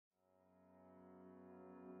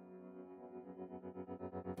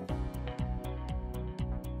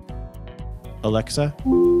Alexa,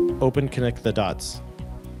 open Connect the Dots.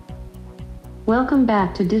 Welcome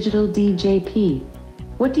back to Digital DJP.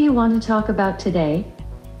 What do you want to talk about today?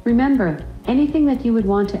 Remember, anything that you would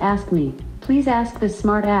want to ask me, please ask this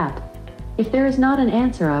smart app. If there is not an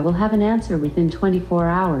answer, I will have an answer within 24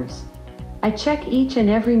 hours. I check each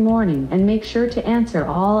and every morning and make sure to answer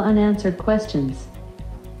all unanswered questions.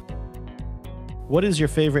 What is your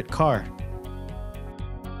favorite car?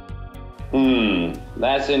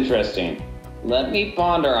 That's interesting. Let me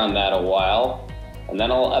ponder on that a while, and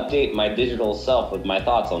then I'll update my digital self with my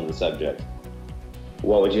thoughts on the subject.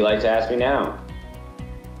 What would you like to ask me now?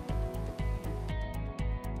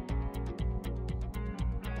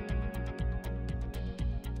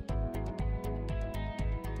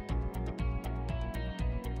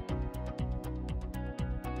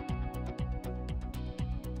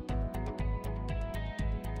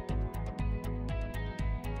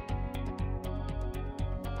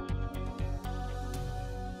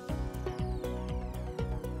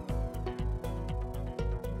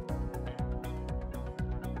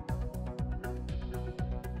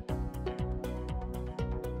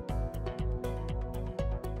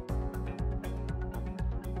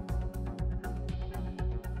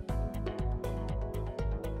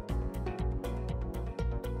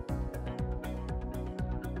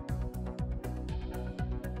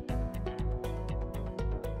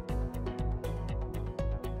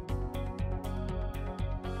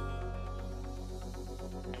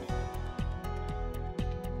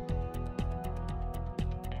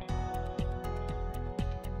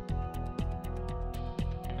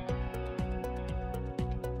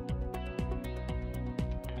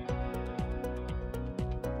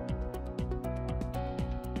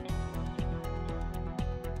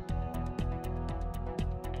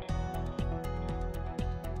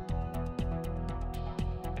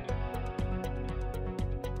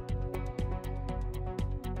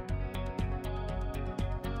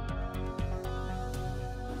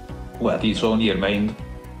 What is on your mind?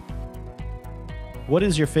 What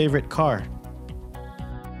is your favorite car?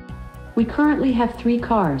 We currently have 3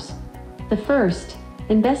 cars. The first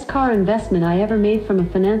and best car investment I ever made from a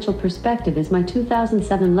financial perspective is my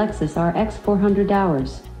 2007 Lexus RX 400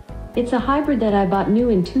 hours. It's a hybrid that I bought new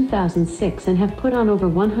in 2006 and have put on over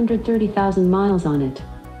 130,000 miles on it.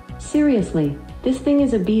 Seriously, this thing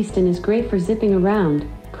is a beast and is great for zipping around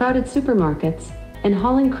crowded supermarkets and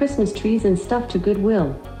hauling Christmas trees and stuff to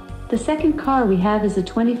Goodwill. The second car we have is a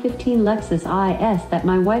 2015 Lexus IS that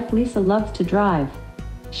my wife Lisa loves to drive.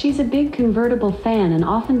 She's a big convertible fan and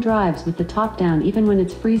often drives with the top down even when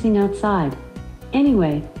it's freezing outside.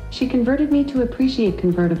 Anyway, she converted me to appreciate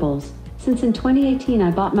convertibles, since in 2018 I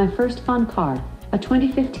bought my first fun car, a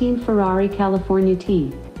 2015 Ferrari California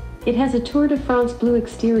T. It has a Tour de France blue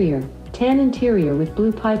exterior, tan interior with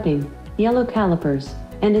blue piping, yellow calipers,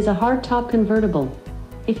 and is a hardtop convertible.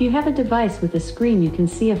 If you have a device with a screen, you can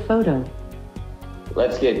see a photo.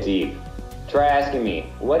 Let's get deep. Try asking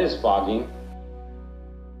me, what is fogging?